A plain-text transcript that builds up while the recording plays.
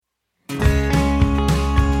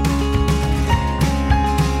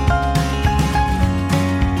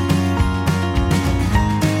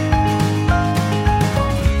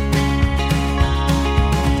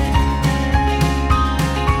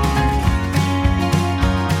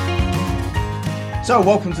So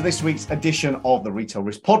welcome to this week's edition of the Retail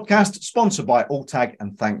Risk Podcast, sponsored by Alltag,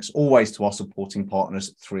 and thanks always to our supporting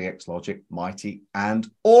partners, 3XLogic, Mighty and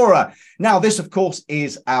Aura. Now, this, of course,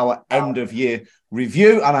 is our end-of-year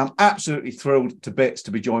review, and I'm absolutely thrilled to bits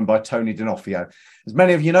to be joined by Tony D'Onofrio. As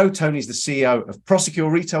many of you know, Tony's the CEO of Prosegur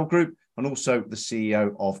Retail Group and also the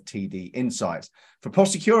CEO of TD Insights. For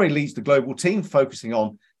Prosegur, he leads the global team focusing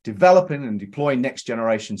on developing and deploying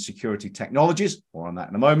next-generation security technologies. More on that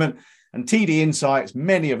in a moment. And TD Insights,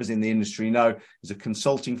 many of us in the industry know, is a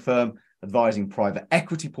consulting firm advising private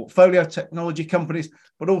equity portfolio technology companies,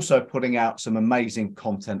 but also putting out some amazing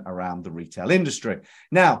content around the retail industry.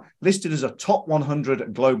 Now, listed as a top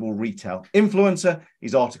 100 global retail influencer,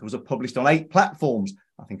 his articles are published on 8 platforms.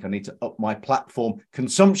 I think I need to up my platform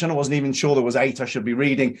consumption. I wasn't even sure there was 8 I should be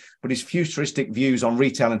reading, but his futuristic views on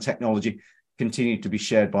retail and technology continue to be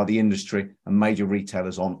shared by the industry and major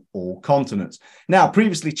retailers on all continents. Now,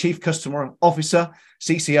 previously Chief Customer Officer,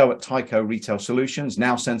 CCO at Tyco Retail Solutions,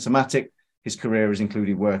 now Sensormatic. His career has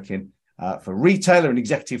included working for retailer and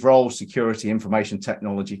executive roles, security, information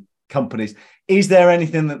technology companies. Is there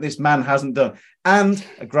anything that this man hasn't done? And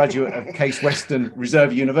a graduate of Case Western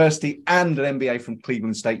Reserve University and an MBA from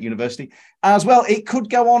Cleveland State University as well. It could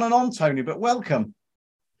go on and on, Tony, but welcome.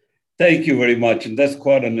 Thank you very much. And that's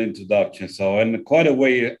quite an introduction. And quite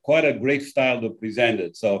a great style to present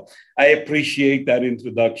it. So I appreciate that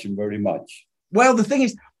introduction very much. Well, the thing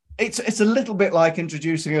is, it's a little bit like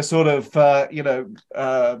introducing a sort of,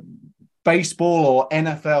 baseball or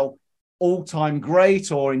NFL all-time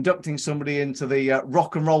great, or inducting somebody into the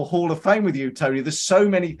Rock and Roll Hall of Fame with you, Tony. There's so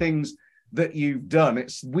many things that you've done.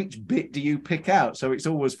 It's which bit do you pick out? So it's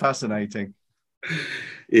always fascinating.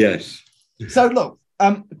 Yes. So look,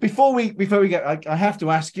 before we get, I have to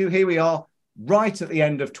ask you, here we are right at the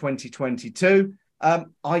end of 2022.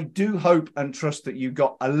 I do hope and trust that you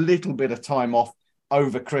got a little bit of time off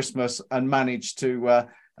over Christmas and managed to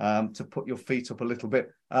put your feet up a little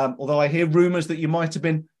bit. Although I hear rumors that you might have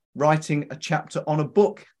been writing a chapter on a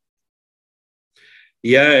book.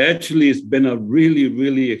 Yeah, actually, it's been a really,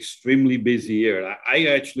 really extremely busy year. I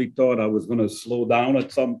actually thought I was going to slow down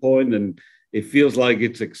at some point, and it feels like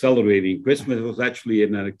it's accelerating. Christmas was actually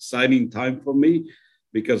an exciting time for me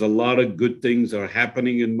because a lot of good things are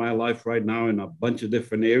happening in my life right now in a bunch of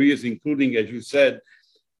different areas, including, as you said,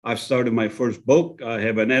 I've started my first book. I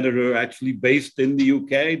have an editor actually based in the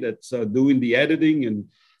UK that's doing the editing and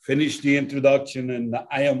finished the introduction. And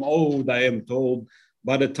I am told,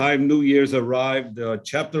 by the time New Year's arrived,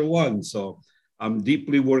 chapter 1. So I'm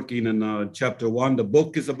deeply working on chapter 1. The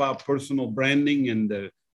book is about personal branding and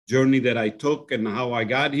the journey that I took and how I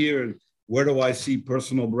got here, and where do I see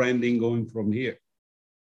personal branding going from here?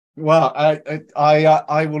 Well,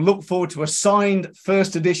 I will look forward to a signed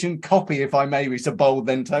first edition copy, if I may be so bold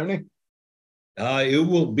then, Tony. It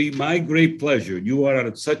will be my great pleasure. You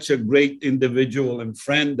are such a great individual and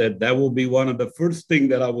friend that will be one of the first things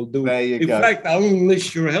that I will do. There you go. In fact, I'll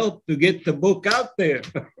enlist your help to get the book out there.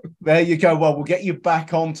 There you go. Well, we'll get you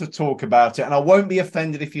back on to talk about it. And I won't be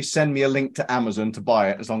offended if you send me a link to Amazon to buy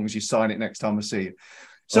it, as long as you sign it next time I see you.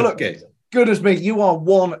 So okay. Look, goodness me, you are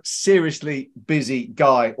one seriously busy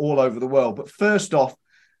guy all over the world. But first off,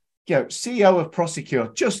 CEO of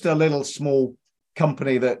Prosegur, just a little small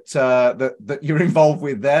company that you're involved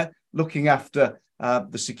with there, looking after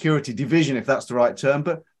the security division, if that's the right term.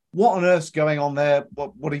 But what on earth's going on there?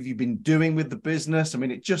 What have you been doing with the business? I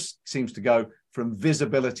mean, it just seems to go from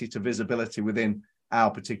visibility to visibility within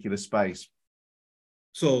our particular space.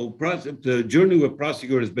 So the journey with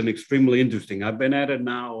Prosegur has been extremely interesting. I've been at it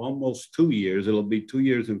now almost 2 years. It'll be 2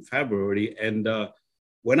 years in February. And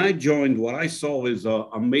when I joined, what I saw is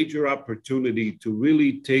a major opportunity to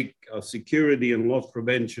really take security and loss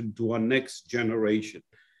prevention to our next generation.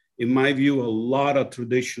 In my view, a lot of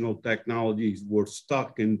traditional technologies were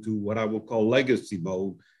stuck into what I would call legacy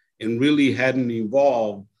mode and really hadn't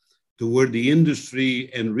evolved to where the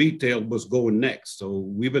industry and retail was going next. So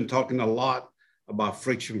we've been talking a lot about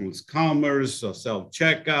frictionless commerce,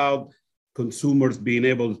 self-checkout, consumers being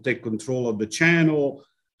able to take control of the channel.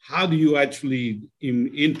 How do you actually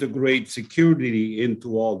integrate security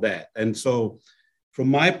into all that? And so from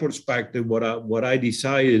my perspective, what I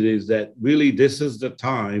decided is that really this is the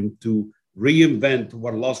time to reinvent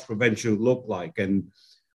what loss prevention looked like. And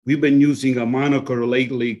we've been using a moniker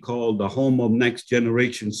lately called the home of next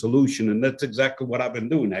generation solution. And that's exactly what I've been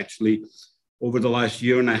doing actually over the last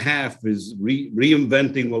year and a half, is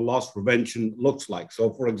reinventing what loss prevention looks like.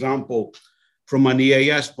 So for example, from an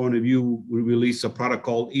EAS point of view, we released a product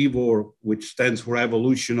called EVOR, which stands for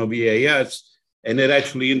Evolution of EAS. and it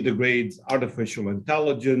actually integrates artificial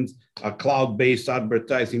intelligence, a cloud-based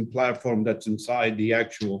advertising platform that's inside the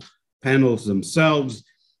actual panels themselves,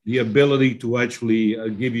 the ability to actually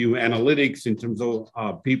give you analytics in terms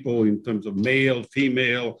of people, in terms of male,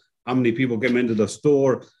 female, how many people come into the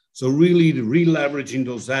store. So really re-leveraging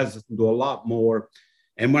those assets to do a lot more.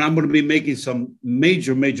 And when I'm going to be making some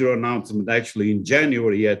major announcement actually in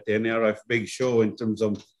January at the NRF Big Show in terms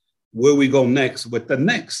of where we go next with the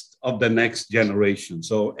next of the next generation.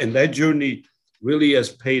 So, and that journey really has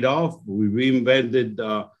paid off. We reinvented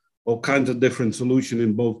all kinds of different solutions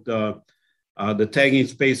in both the tagging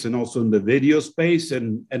space and also in the video space.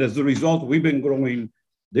 And as a result, we've been growing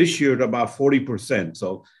this year at about 40%.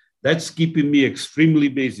 So that's keeping me extremely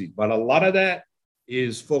busy. But a lot of that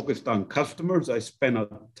is focused on customers. I spend a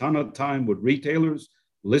ton of time with retailers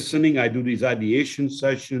listening. I do these ideation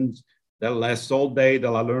sessions that last all day that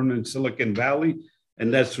I learned in Silicon Valley.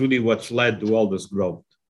 And that's really what's led to all this growth.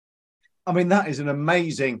 I mean, that is an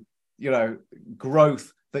amazing,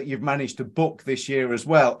 growth that you've managed to book this year as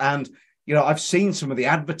well. And, I've seen some of the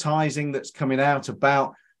advertising that's coming out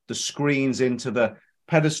about the screens into the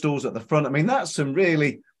pedestals at the front. I mean, that's some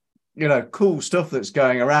really, cool stuff that's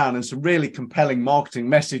going around and some really compelling marketing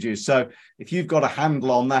messages. So if you've got a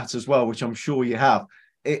handle on that as well, which I'm sure you have,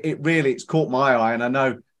 it's caught my eye. And I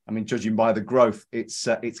know, judging by the growth,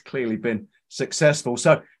 it's clearly been successful.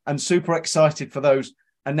 So, and super excited for those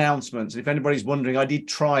announcements. If anybody's wondering, I did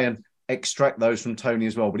try and extract those from Tony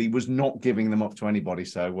as well, but he was not giving them up to anybody.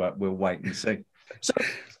 So we'll wait and see. So,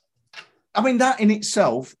 that in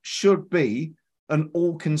itself should be an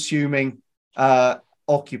all-consuming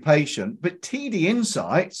occupation, but TD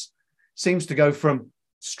Insights seems to go from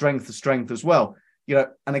strength to strength as well.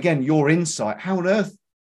 And again, your insight, how on earth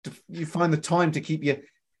do you find the time to keep your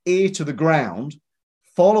ear to the ground,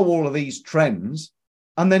 follow all of these trends,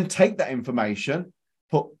 and then take that information,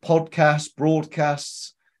 put podcasts,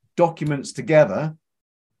 broadcasts, documents together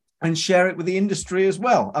and share it with the industry as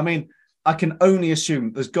well? I can only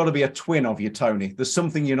assume there's got to be a twin of you, Tony. There's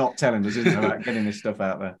something you're not telling us, isn't there, about getting this stuff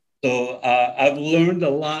out there? So I've learned a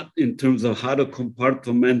lot in terms of how to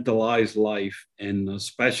compartmentalize life and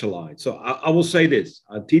specialize. So I will say this,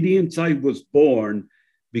 TD Insight was born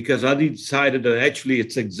because I decided that actually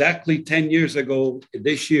it's exactly 10 years ago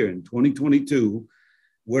this year in 2022,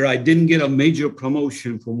 where I didn't get a major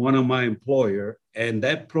promotion from one of my employer. And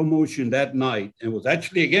that promotion that night, and was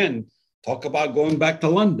actually, again, talk about going back to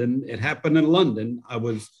London. It happened in London.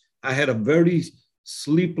 I had a very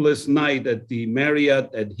sleepless night at the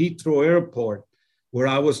Marriott at Heathrow Airport, where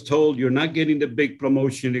I was told, you're not getting the big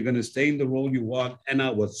promotion. You're going to stay in the role you want. And I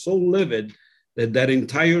was so livid that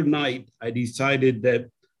entire night, I decided that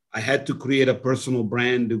I had to create a personal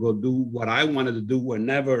brand to go do what I wanted to do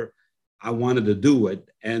whenever I wanted to do it.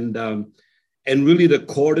 And really the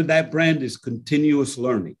core to that brand is continuous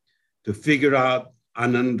learning, to figure out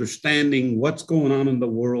and understanding what's going on in the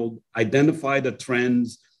world, identify the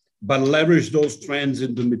trends, but leverage those trends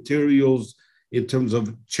into materials in terms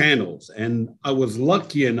of channels. And I was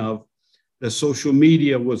lucky enough that social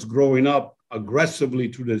media was growing up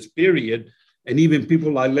aggressively through this period. And even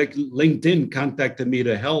people like LinkedIn contacted me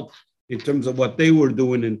to help in terms of what they were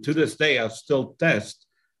doing. And to this day, I still test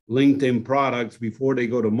LinkedIn products before they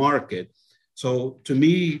go to market. So to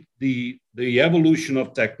me, the evolution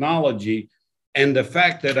of technology and the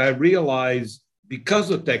fact that I realized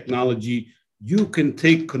because of technology, you can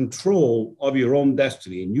take control of your own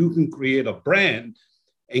destiny and you can create a brand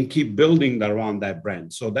and keep building around that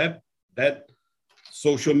brand. So that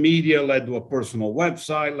social media led to a personal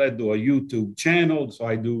website, led to a YouTube channel. So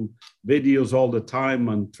I do videos all the time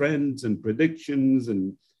on trends and predictions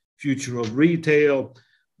and future of retail.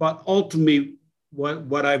 But ultimately,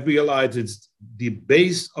 what I realized is the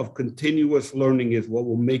base of continuous learning is what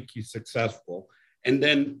will make you successful. And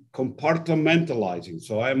then compartmentalizing.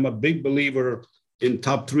 So I'm a big believer in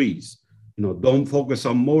top threes. Don't focus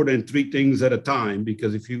on more than three things at a time,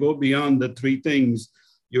 because if you go beyond the three things,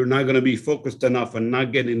 you're not going to be focused enough and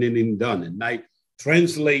not getting anything done. And I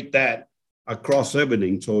translate that across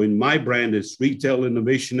everything. So in my brand, it's retail,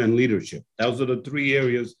 innovation, and leadership. Those are the three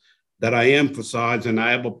areas that I emphasize. And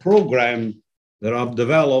I have a program that I've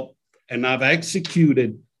developed and I've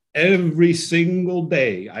executed every single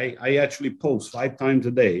day. I actually post 5 times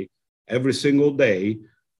a day, every single day,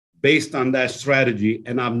 based on that strategy.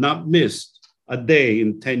 And I've not missed a day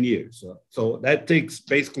in 10 years. So that takes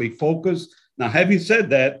basically focus. Now, having said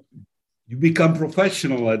that, you become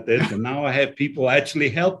professional at this. And now I have people actually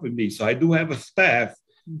helping me. So I do have a staff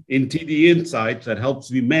in TD Insights that helps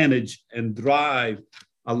me manage and drive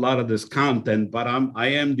a lot of this content, but I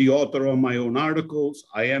am the author of my own articles.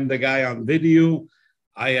 I am the guy on video.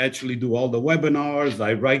 I actually do all the webinars.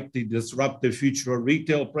 I write the Disruptive Future of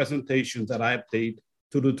Retail presentations that I update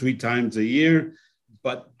 2 to 3 times a year.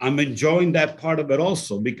 But I'm enjoying that part of it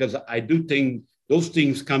also, because I do think those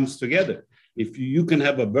things comes together. If you can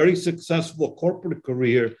have a very successful corporate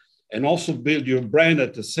career and also build your brand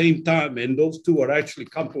at the same time, and those two are actually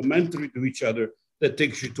complementary to each other, that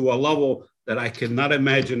takes you to a level that I cannot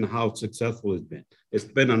imagine how successful it's been. It's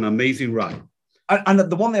been an amazing ride. And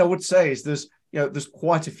the one thing I would say is there's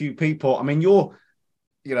quite a few people. I mean, your,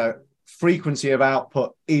 frequency of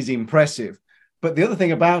output is impressive. But the other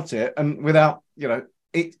thing about it, and without,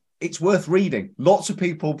 it's worth reading. Lots of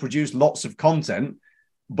people produce lots of content,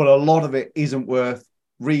 but a lot of it isn't worth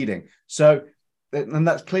reading. So, and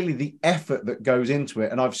that's clearly the effort that goes into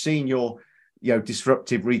it. And I've seen your,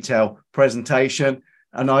 disruptive retail presentation,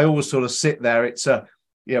 and I always sort of sit there. It's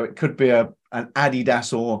it could be an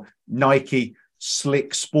Adidas or Nike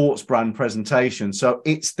slick sports brand presentation. So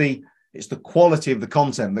it's the quality of the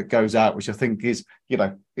content that goes out, which I think is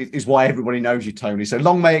why everybody knows you, Tony. So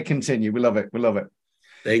long may it continue. We love it. We love it.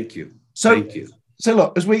 Thank you. Thank you. So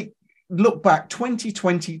look, as we look back,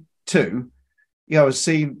 2022, has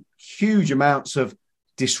seen huge amounts of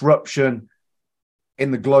disruption in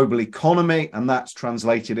the global economy, and that's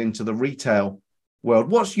translated into the retail world.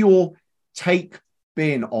 What's your take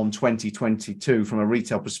been on 2022 from a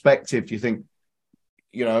retail perspective? Do you think,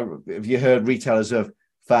 have you heard retailers have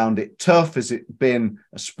found it tough? Has it been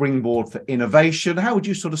a springboard for innovation? How would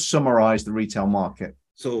you sort of summarize the retail market?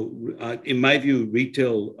 So in my view,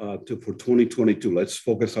 retail for 2022, let's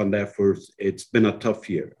focus on that first. It's been a tough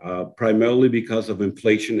year, primarily because of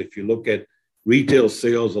inflation. If you look at retail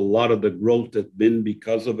sales, a lot of the growth has been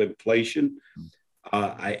because of inflation.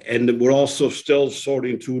 And we're also still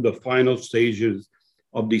sorting through the final stages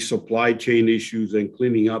of the supply chain issues and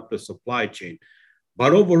cleaning up the supply chain.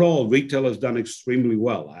 But overall, retail has done extremely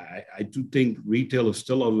well. I do think retail is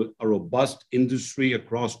still a robust industry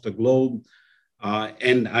across the globe.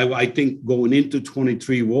 And I think going into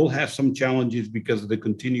 23, we'll have some challenges because of the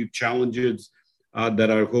continued challenges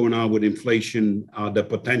that are going on with inflation, the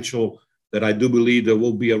potential that I do believe there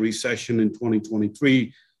will be a recession in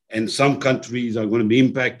 2023. And some countries are going to be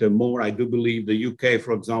impacted more. I do believe the UK,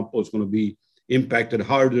 for example, is going to be impacted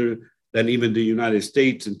harder than even the United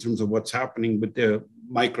States in terms of what's happening with their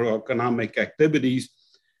microeconomic activities.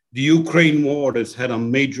 The Ukraine war has had a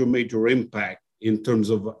major impact in terms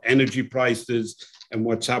of energy prices and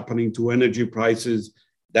what's happening to energy prices.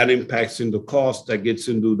 That impacts in the cost, that gets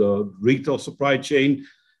into the retail supply chain.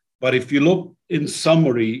 But if you look in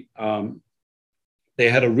summary, they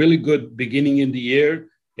had a really good beginning in the year.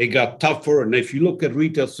 It got tougher. And if you look at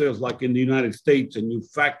retail sales like in the United States and you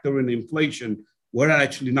factor in inflation, we're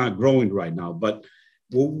actually not growing right now. But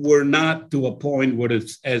we're not to a point where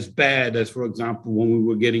it's as bad as, for example, when we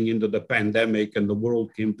were getting into the pandemic and the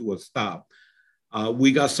world came to a stop.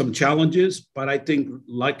 We got some challenges, but I think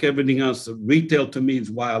like everything else, retail to me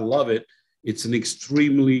is why I love it. It's an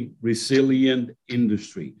extremely resilient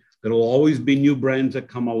industry. There will always be new brands that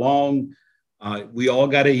come along. We all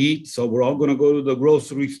got to eat. So we're all going to go to the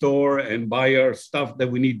grocery store and buy our stuff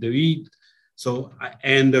that we need to eat. So,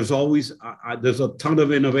 and there's always, there's a ton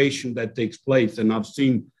of innovation that takes place. And I've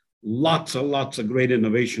seen lots of great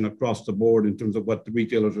innovation across the board in terms of what the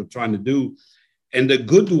retailers are trying to do. And the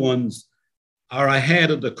good ones are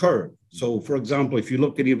ahead of the curve. So for example, if you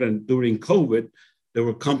look at even during COVID, there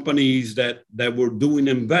were companies that were doing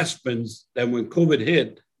investments that when COVID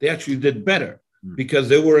hit, they actually did better because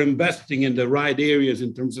they were investing in the right areas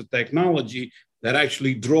in terms of technology that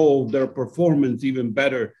actually drove their performance even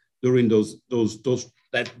better during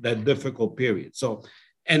that difficult period. So,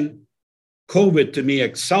 and COVID to me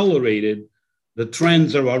accelerated the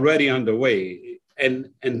trends that are already underway, and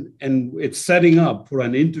it's setting up for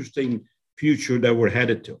an interesting future that we're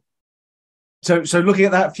headed to. So looking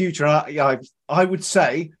at that future, I would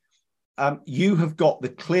say you have got the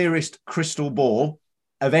clearest crystal ball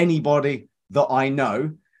of anybody that I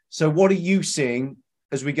know. So what are you seeing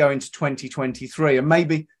as we go into 2023? And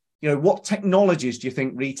maybe, what technologies do you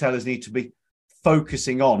think retailers need to be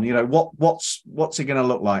focusing on? What's it going to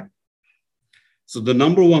look like? So the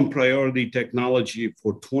number one priority technology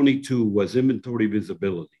for 22 was inventory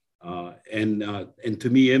visibility. And to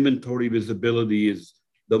me, inventory visibility is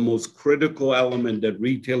the most critical element that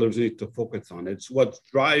retailers need to focus on. It's what's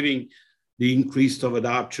driving the increase of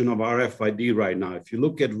adoption of RFID right now. If you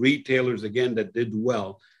look at retailers, again, that did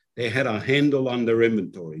well, they had a handle on their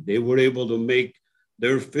inventory. They were able to make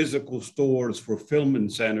their physical stores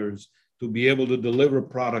fulfillment centers to be able to deliver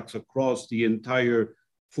products across the entire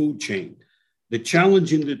food chain. The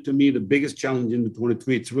challenge to me, the biggest challenge in the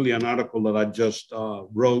 23, it's really an article that I just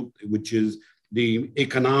wrote, which is the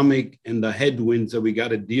economic and the headwinds that we got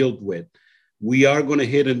to deal with. We are going to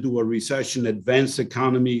hit into a recession. Advanced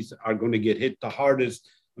economies are going to get hit the hardest.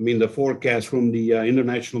 I mean, the forecast from the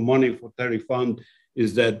International Monetary Fund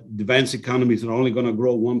is that advanced economies are only going to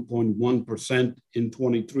grow 1.1% in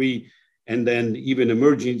 23. And then even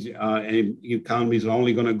emerging economies are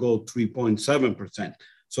only going to go 3.7%.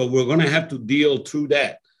 So we're going to have to deal through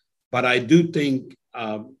that. But I do think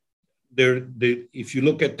if you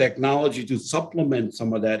look at technology to supplement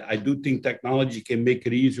some of that, I do think technology can make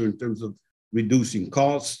it easier in terms of reducing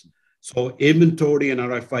costs. So inventory and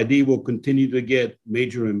RFID will continue to get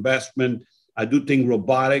major investment. I do think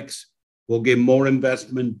robotics will get more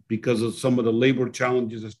investment because of some of the labor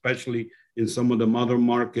challenges, especially in some of the other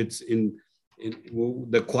markets in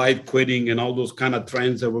the quiet quitting and all those kind of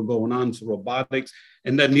trends that were going on. So robotics.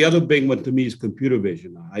 And then the other big one to me is computer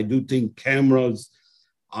vision. I do think cameras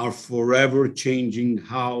are forever changing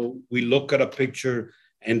how we look at a picture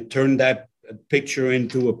and turn that picture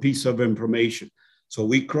into a piece of information. So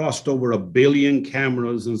we crossed over 1 billion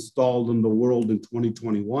cameras installed in the world in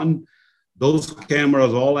 2021. Those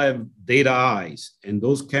cameras all have data eyes. And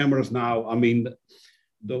those cameras now, I mean,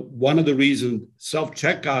 one of the reasons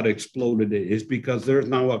self-checkout exploded is because there's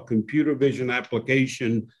now a computer vision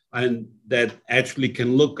application and that actually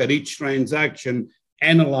can look at each transaction,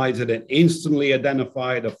 analyze it, and instantly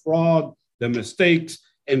identify the fraud, the mistakes,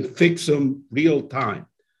 and fix them real time.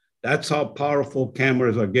 That's how powerful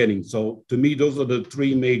cameras are getting. So to me, those are the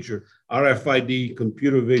three major: RFID,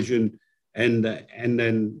 computer vision, and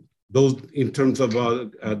then those in terms of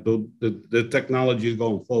the technology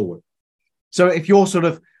going forward. So if you're sort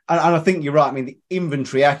of, and I think you're right, I mean, the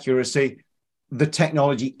inventory accuracy, the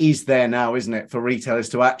technology is there now, isn't it, for retailers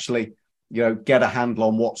to actually, get a handle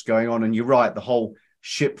on what's going on. And you're right, the whole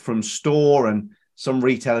ship from store, and some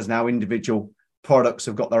retailers now, individual products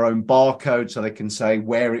have got their own barcode so they can say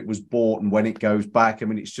where it was bought and when it goes back. I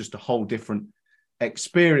mean, it's just a whole different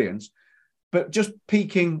experience. But just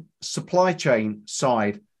peeking supply chain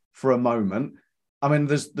side for a moment, I mean,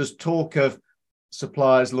 there's talk of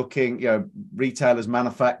suppliers looking, retailers,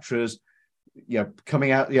 manufacturers,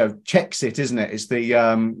 coming out, Czechsit, isn't it? It's the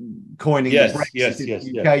coining yes, the Brexit yes,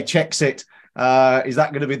 UK, Czechsit. Is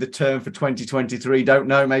that going to be the term for 2023? Don't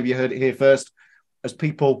know. Maybe you heard it here first. As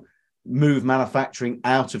people move manufacturing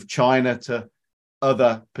out of China to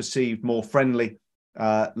other perceived more friendly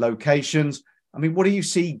locations. I mean, what do you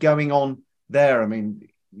see going on there? I mean,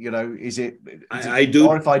 is it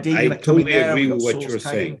RFID? I totally agree with what you're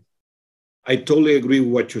saying. I totally agree with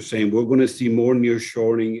what you're saying. We're going to see more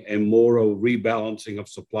nearshoring and more of rebalancing of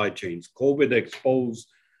supply chains. COVID exposed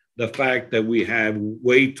the fact that we have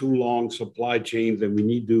way too long supply chains and we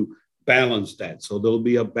need to balance that. So there'll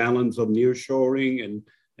be a balance of nearshoring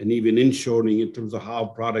and even inshoring in terms of how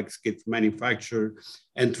products get manufactured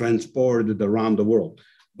and transported around the world.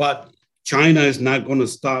 But China is not going to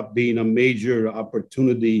stop being a major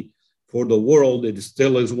opportunity for the world. It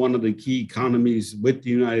still is one of the key economies with the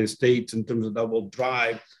United States in terms of that will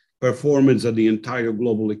drive performance of the entire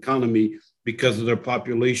global economy because of their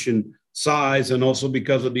population size and also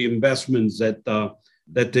because of the investments that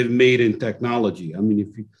they've made in technology. I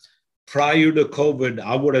mean, prior to COVID,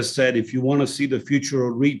 I would have said, if you want to see the future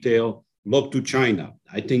of retail, look to China.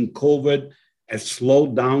 I think COVID has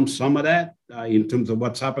slowed down some of that in terms of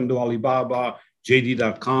what's happened to Alibaba,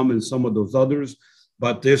 JD.com, and some of those others.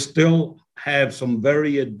 But they still have some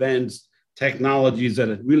very advanced technologies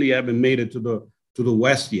that really haven't made it to the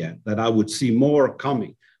West yet, that I would see more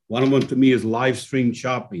coming. One of them to me is live stream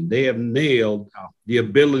shopping. They have nailed the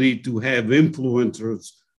ability to have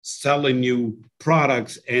influencers selling you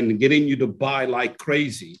products and getting you to buy like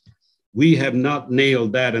crazy. We have not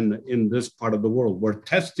nailed that in this part of the world. We're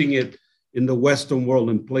testing it in the Western world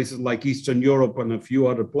in places like Eastern Europe and a few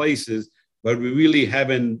other places, but we really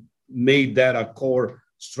haven't made that a core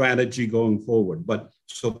strategy going forward. But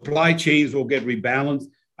supply chains will get rebalanced.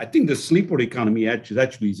 I think the sleeper economy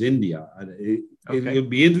actually is India. It'll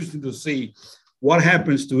be interesting to see what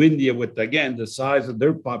happens to India with, again, the size of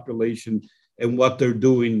their population and what they're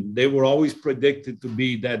doing. They were always predicted to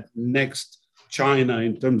be that next China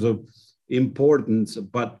in terms of importance,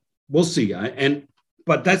 but we'll see.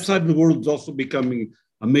 But that side of the world is also becoming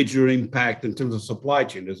a major impact in terms of supply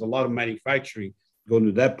chain. There's a lot of manufacturing going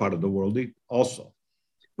to that part of the world also.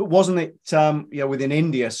 But wasn't it, within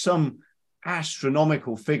India, some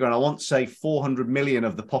astronomical figure, and I want to say 400 million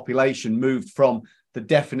of the population moved from the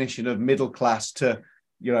definition of middle class to,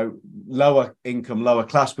 lower income, lower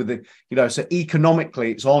class with so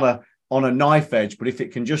economically it's on on a knife edge, but if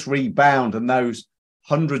it can just rebound and those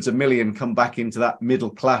hundreds of million come back into that middle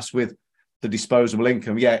class with the disposable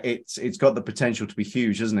income, it's got the potential to be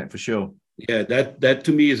huge, isn't it, for sure? Yeah, that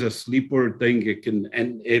to me is a sleeper thing. It can,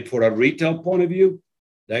 and for a retail point of view,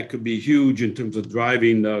 that could be huge in terms of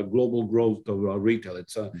driving global growth of retail.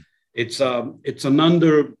 It's an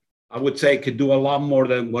under, I would say, it could do a lot more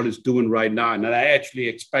than what it's doing right now. And I actually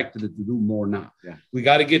expected it to do more now. Yeah. We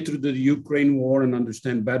got to get through the Ukraine war and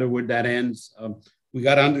understand better where that ends. We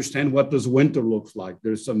got to understand what this winter looks like.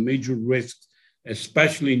 There's some major risks,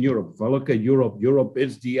 especially in Europe. If I look at Europe, Europe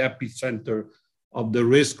is the epicenter of the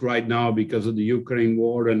risk right now because of the Ukraine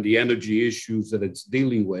war and the energy issues that it's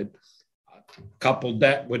dealing with. Couple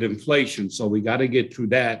that with inflation. So we got to get through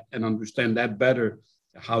that and understand that better,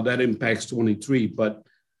 how that impacts 23. But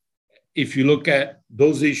if you look at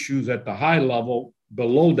those issues at the high level,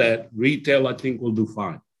 below that, retail, I think, will do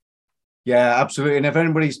fine. Yeah, absolutely. And if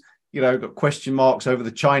anybody's, got question marks over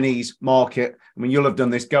the Chinese market, I mean, you'll have done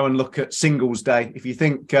this. Go and look at Singles Day. If you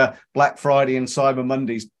think Black Friday and Cyber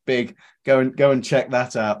Monday's big, go and check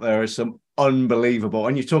that out. There is some unbelievable.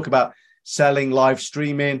 And you talk about selling, live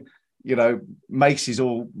streaming, Macy's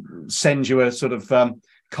will send you a sort of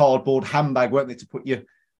cardboard handbag, won't they, to put your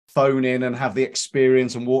phone in and have the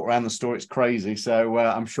experience and walk around the store. It's crazy. So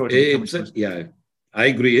I'm sure yeah, I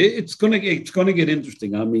agree. It's gonna get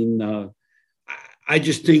interesting. I mean, I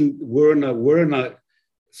just think we're in a.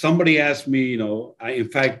 Somebody asked me,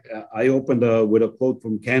 I opened with a quote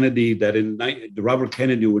from Kennedy that Robert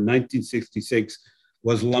Kennedy in 1966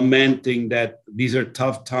 was lamenting that these are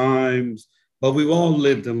tough times, but we've all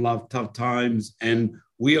lived in tough times, and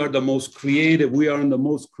we are the most creative. We are in the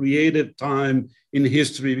most creative time in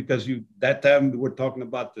history because that time we're talking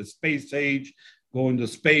about the space age, going to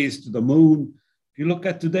space, to the moon. If you look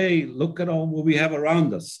at today, look at all what we have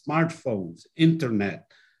around us: smartphones, internet,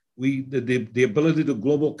 the ability to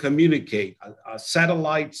global communicate,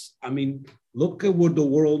 satellites. I mean, look at what the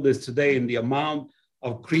world is today and the amount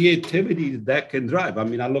of creativity that can drive. I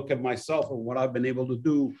mean, I look at myself and what I've been able to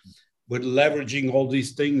do with leveraging all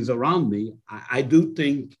these things around me. I do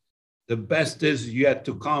think the best is yet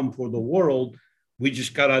to come for the world. We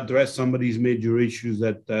just got to address some of these major issues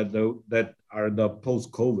that are the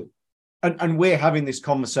post-COVID. And we're having this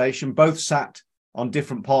conversation, both sat on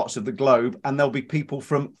different parts of the globe, and there'll be people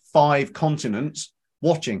from 5 continents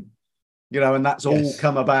watching, and that's all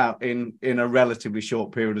come about in a relatively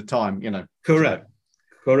short period of time, Correct.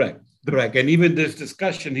 And even this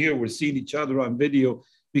discussion here, we're seeing each other on video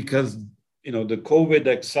because, the COVID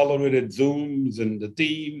accelerated Zooms and the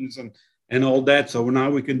Teams and all that. So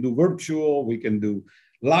now we can do virtual, we can do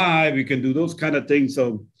live, we can do those kind of things.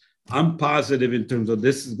 So I'm positive in terms of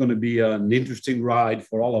this is going to be an interesting ride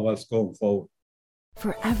for all of us going forward.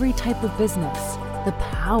 For every type of business, the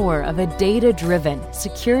power of a data-driven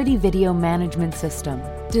security video management system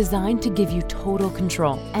designed to give you total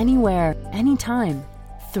control anywhere, anytime.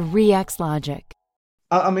 3X Logic.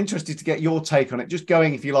 I'm interested to get your take on it. Just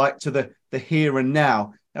going, if you like, to the here and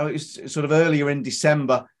now. Now, it was sort of earlier in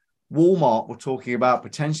December, Walmart were talking about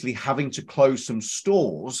potentially having to close some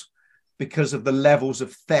stores because of the levels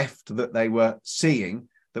of theft that they were seeing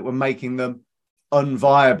that were making them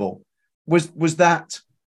unviable. Was that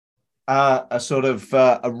a sort of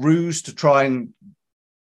a ruse to try and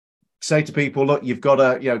say to people, look, you've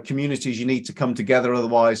got communities, you need to come together,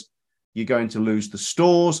 otherwise you're going to lose the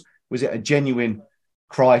stores? Was it a genuine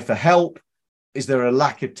cry for help? Is there a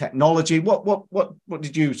lack of technology? What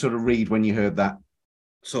did you sort of read when you heard that?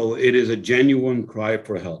 So it is a genuine cry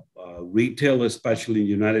for help. Retail, especially in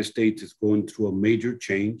the United States, is going through a major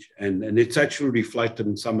change, and it's actually reflected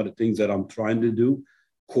in some of the things that I'm trying to do.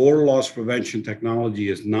 Core loss prevention technology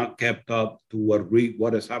is not kept up to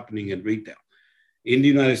what is happening in retail. In the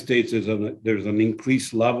United States, there's an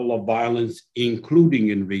increased level of violence, including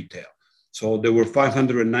in retail. So there were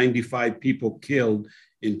 595 people killed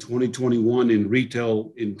in 2021 in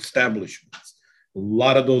retail establishments. A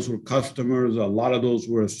lot of those were customers, a lot of those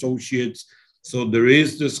were associates. So there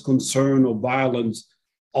is this concern of violence.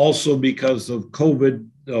 Also because of COVID,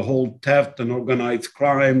 the whole theft and organized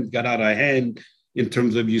crime got out of hand in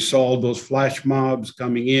terms of, you saw those flash mobs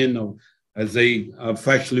coming in, or as they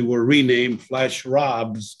affectionately were renamed, flash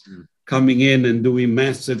robs, coming in and doing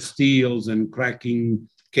massive steals and cracking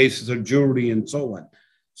cases of jewelry and so on.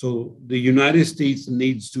 So the United States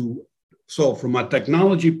needs to, so from a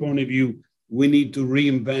technology point of view, we need to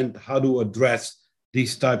reinvent how to address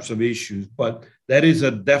these types of issues. But that is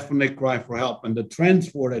a definite cry for help. And the trends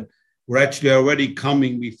for it were actually already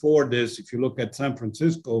coming before this. If you look at San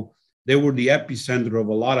Francisco, they were the epicenter of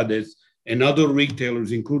a lot of this. And other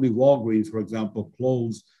retailers, including Walgreens, for example,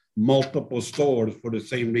 closed multiple stores for the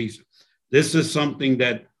same reason. This is something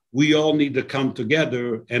that we all need to come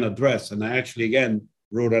together and address. And I actually, again,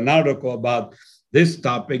 wrote an article about this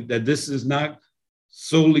topic, that this is not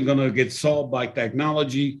solely going to get solved by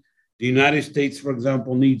technology. The United States, for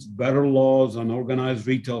example, needs better laws on organized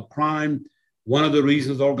retail crime. One of the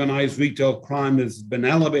reasons organized retail crime has been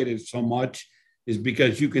elevated so much is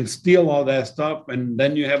because you can steal all that stuff, and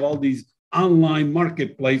then you have all these online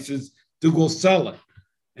marketplaces to go sell it.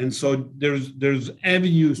 And so there's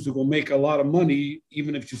avenues to go make a lot of money,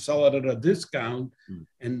 even if you sell it at a discount.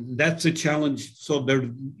 And that's a challenge. So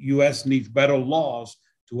the U.S. needs better laws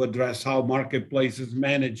to address how marketplaces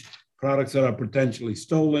manage products that are potentially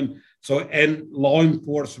stolen. So, and law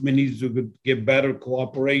enforcement needs to get better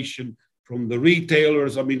cooperation from the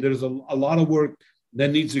retailers. I mean, there's a lot of work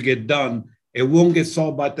that needs to get done. It won't get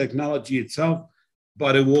solved by technology itself,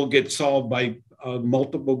 but it will get solved by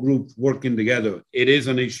multiple groups working together. It is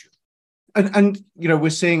an issue. And you know, we're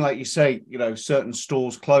seeing, like you say, you know, certain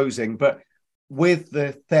stores closing, but with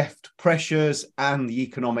the theft pressures and the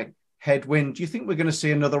economic headwind, do you think we're going to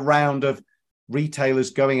see another round of retailers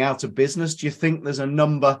going out of business? Do you think there's a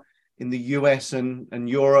number in the US and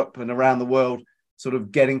Europe and around the world sort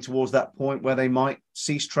of getting towards that point where they might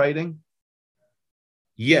cease trading?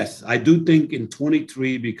 Yes, I do think in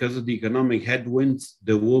 23, because of the economic headwinds,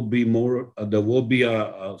 there will be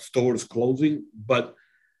stores closing, but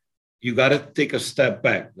you got to take a step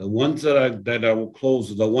back. The ones that are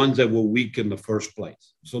closed are the ones that were weak in the first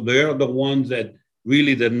place. So they are the ones that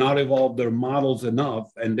really did not evolve their models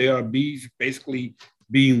enough, and they are basically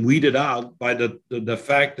being weeded out by the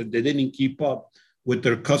fact that they didn't keep up with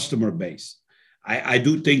their customer base. I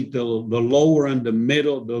do think the lower and the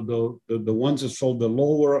middle, the ones that sold the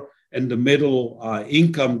lower and the middle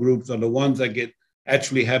income groups are the ones that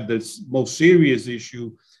actually have this most serious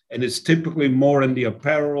issue. And it's typically more in the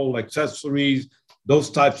apparel, accessories, those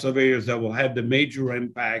types of areas that will have the major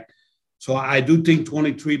impact. So I do think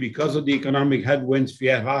 23, because of the economic headwinds, if you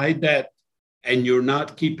have high debt and you're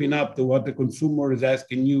not keeping up to what the consumer is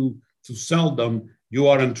asking you to sell them, you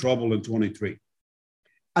are in trouble in 23.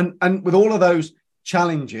 And with all of those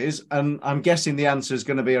challenges, and I'm guessing the answer is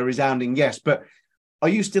going to be a resounding yes, but are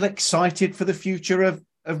you still excited for the future of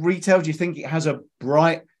retail? Do you think it has a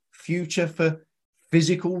bright future for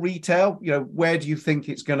physical retail? You know, where do you think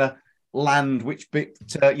it's going to land? Which bit,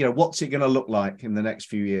 what's it going to look like in the next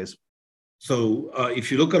few years? So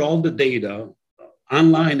if you look at all the data,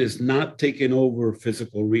 online is not taking over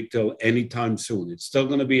physical retail anytime soon. It's still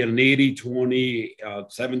going to be an 80-20,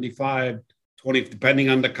 75-20, depending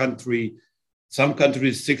on the country. Some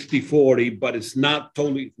countries 60-40, but it's not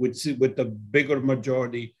totally with the bigger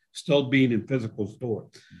majority still being in physical stores.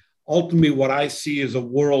 Ultimately, what I see is a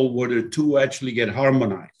world where the two actually get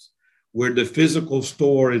harmonized, where the physical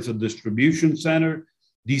store is a distribution center.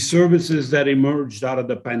 These services that emerged out of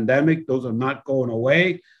the pandemic, those are not going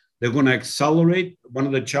away. They're going to accelerate. One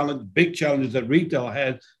of the big challenges that retail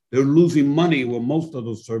has, they're losing money with most of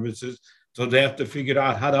those services. So they have to figure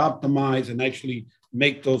out how to optimize and actually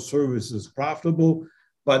make those services profitable.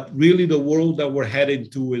 But really the world that we're heading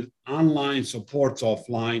to is online supports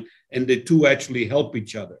offline, and the two actually help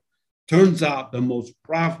each other. Turns out the most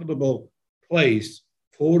profitable place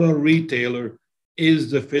for a retailer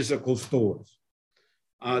is the physical stores.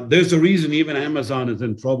 There's a reason even Amazon is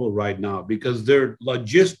in trouble right now, because their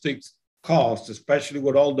logistics costs, especially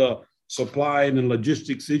with all the supply and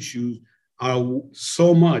logistics issues, are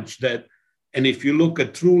so much that, and if you look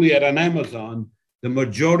at truly at an Amazon, the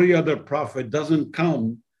majority of their profit doesn't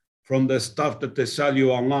come from the stuff that they sell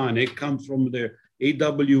you online. It comes from their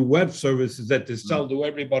AW web services that they sell to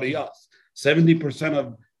everybody else. 70%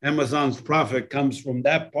 of Amazon's profit comes from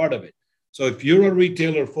that part of it. So if you're a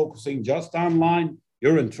retailer focusing just online,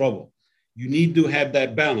 you're in trouble. You need to have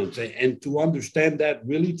that balance. And to understand that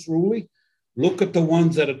really, truly, look at the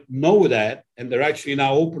ones that know that, and they're actually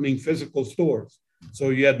now opening physical stores. So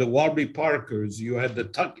you had the Warby Parkers, you had the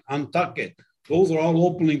Untuckit. Those are all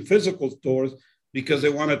opening physical stores because they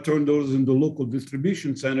want to turn those into local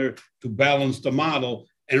distribution center to balance the model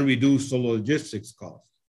and reduce the logistics costs.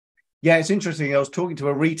 Yeah, it's interesting. I was talking to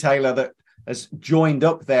a retailer that has joined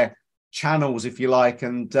up their channels, if you like,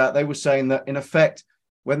 and they were saying that in effect,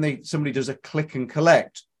 when somebody does a click and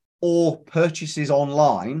collect or purchases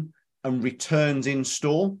online and returns in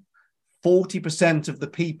store, 40% of the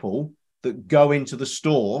people that go into the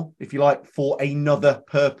store, if you like, for another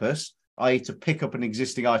purpose, i.e. to pick up an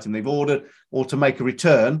existing item they've ordered or to make a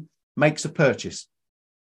return, makes a purchase.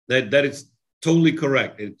 That is totally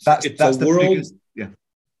correct. That's a the world. biggest,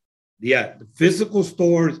 Yeah, the physical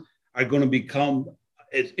stores are going to become,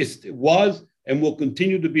 it was and will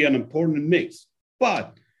continue to be an important mix,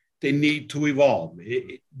 but they need to evolve.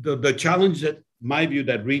 The challenge that my view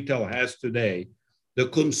that retail has today, the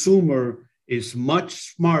consumer is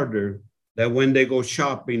much smarter than when they go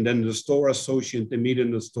shopping than the store associate they meet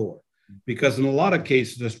in the store. Because in a lot of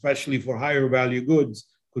cases, especially for higher value goods,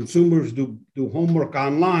 consumers do homework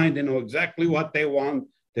online. They know exactly what they want.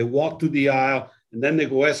 They walk to the aisle and then they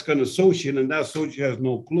go ask an associate, and that associate has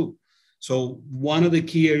no clue. So one of the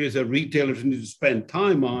key areas that retailers need to spend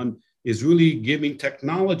time on is really giving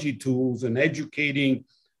technology tools and educating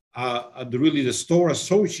the store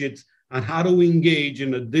associates on how to engage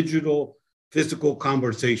in a digital physical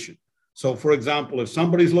conversation. So for example, if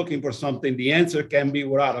somebody's looking for something, the answer can be,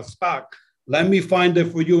 we're out of stock. Let me find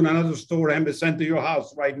it for you in another store and have it sent to your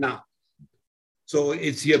house right now. So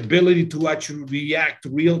it's the ability to actually react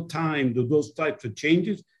real time to those types of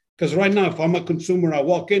changes. Because right now, if I'm a consumer, I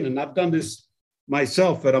walk in, and I've done this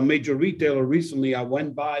myself at a major retailer recently. I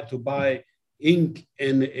went by to buy ink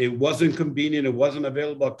and it wasn't convenient. It wasn't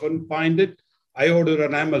available. I couldn't find it. I ordered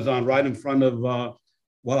on Amazon right in front of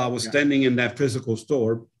while I was standing in that physical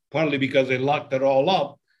store, partly because they locked it all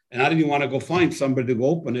up and I didn't want to go find somebody to go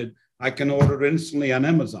open it. I can order it instantly on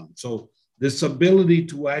Amazon. So this ability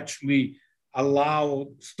to actually allow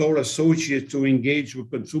store associates to engage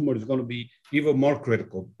with consumers is going to be even more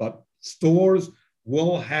critical. But stores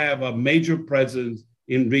will have a major presence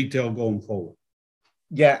in retail going forward.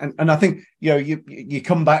 Yeah, and I think, you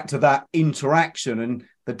come back to that interaction, and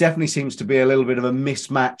there definitely seems to be a little bit of a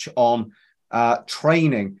mismatch on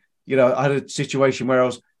training. I had a situation where I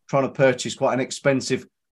was trying to purchase quite an expensive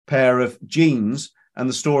pair of jeans, and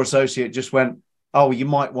the store associate just went, "Oh, you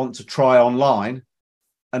might want to try online,"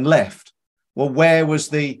 and left. Well, where was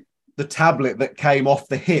the tablet that came off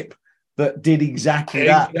the hip that did exactly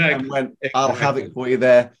that and went, "I'll have it for you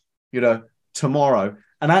there, tomorrow."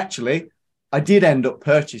 And actually, I did end up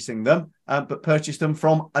purchasing them, but purchased them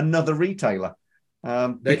from another retailer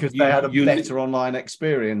because they had a better online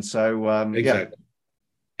experience. So, exactly.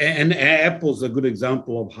 And Apple's a good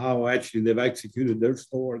example of how actually they've executed their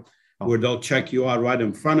store, where they'll check you out right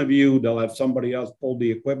in front of you. They'll have somebody else pull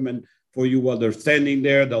the equipment for you while they're standing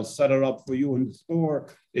there. They'll set it up for you in the store.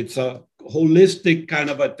 It's a holistic kind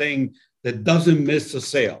of a thing that doesn't miss a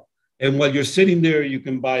sale. And while you're sitting there, you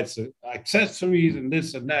can buy accessories and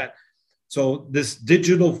this and that. So this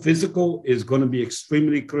digital physical is going to be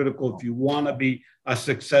extremely critical if you want to be a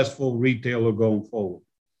successful retailer going forward.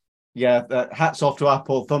 Yeah, hats off to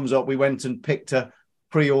Apple, thumbs up. We went and picked a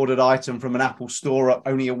pre-ordered item from an Apple store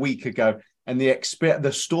only a week ago, and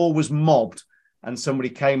the store was mobbed, and somebody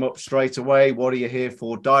came up straight away. "What are you here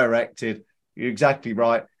for?" Directed. You're exactly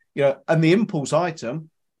right. And the impulse item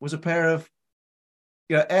was a pair of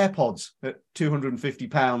AirPods at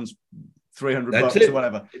 £250, $300 or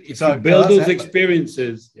whatever. If you build those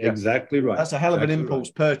experiences, exactly right. That's a hell of an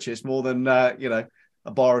impulse purchase, more than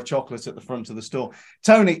a bar of chocolate at the front of the store.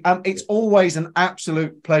 Tony, it's always an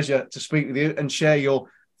absolute pleasure to speak with you and share your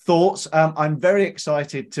thoughts. I'm very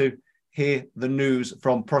excited to hear the news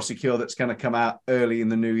from Prosecure that's going to come out early in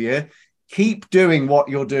the new year. Keep doing what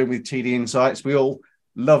you're doing with TD Insights. We all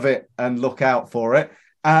love it and look out for it.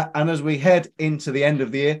 And as we head into the end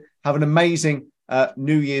of the year, have an amazing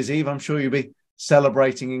New Year's Eve. I'm sure you'll be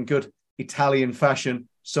celebrating in good Italian fashion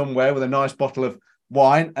somewhere with a nice bottle of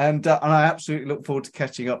wine. And I absolutely look forward to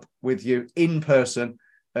catching up with you in person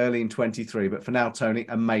early in 23. But for now, Tony,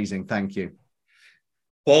 amazing. Thank you.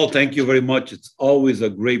 Paul, thank you very much. It's always a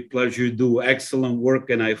great pleasure. You do excellent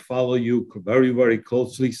work, and I follow you very, very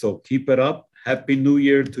closely. So keep it up. Happy New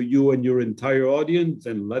Year to you and your entire audience.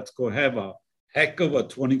 And let's go have a heck of a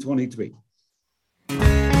 2023.